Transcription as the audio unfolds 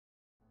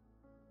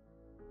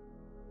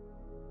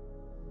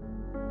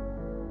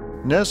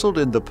Nestled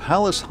in the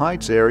Palace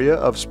Heights area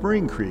of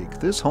Spring Creek,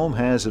 this home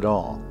has it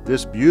all.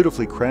 This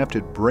beautifully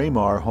crafted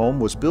Braemar home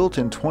was built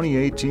in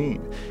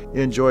 2018.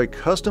 Enjoy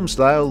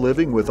custom-style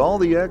living with all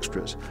the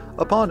extras.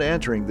 Upon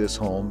entering this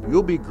home,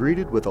 you'll be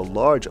greeted with a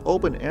large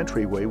open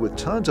entryway with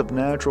tons of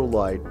natural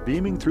light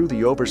beaming through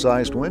the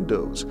oversized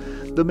windows.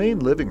 The main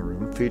living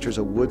room features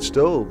a wood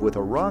stove with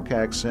a rock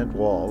accent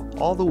wall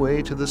all the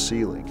way to the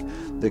ceiling.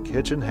 The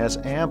kitchen has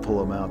ample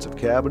amounts of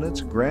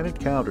cabinets, granite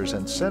counters,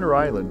 and center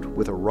island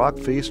with a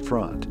rock-faced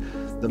front.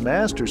 The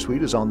master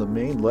suite is on the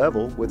main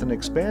level with an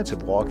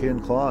expansive walk-in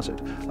closet,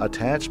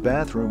 attached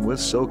bathroom with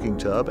soaking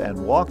tub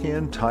and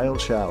walk-in tiled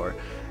shower,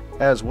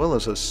 as well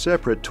as a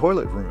separate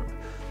toilet room.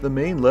 The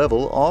main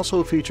level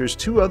also features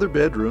 2 other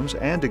bedrooms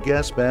and a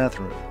guest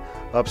bathroom.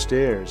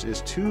 Upstairs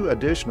is 2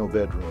 additional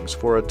bedrooms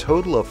for a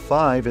total of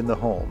 5 in the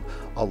home,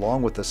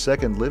 along with the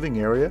second living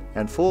area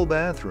and full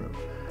bathroom.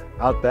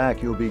 Out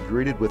back, you'll be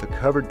greeted with a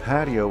covered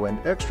patio and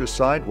extra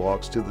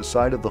sidewalks to the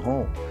side of the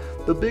home.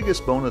 The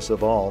biggest bonus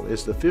of all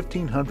is the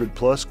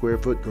 1,500+ square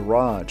foot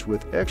garage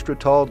with extra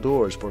tall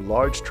doors for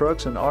large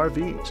trucks and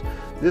RVs.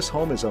 This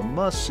home is a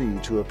must-see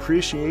to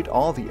appreciate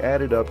all the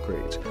added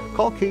upgrades.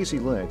 Call Casey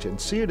Lynch and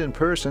see it in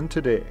person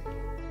today.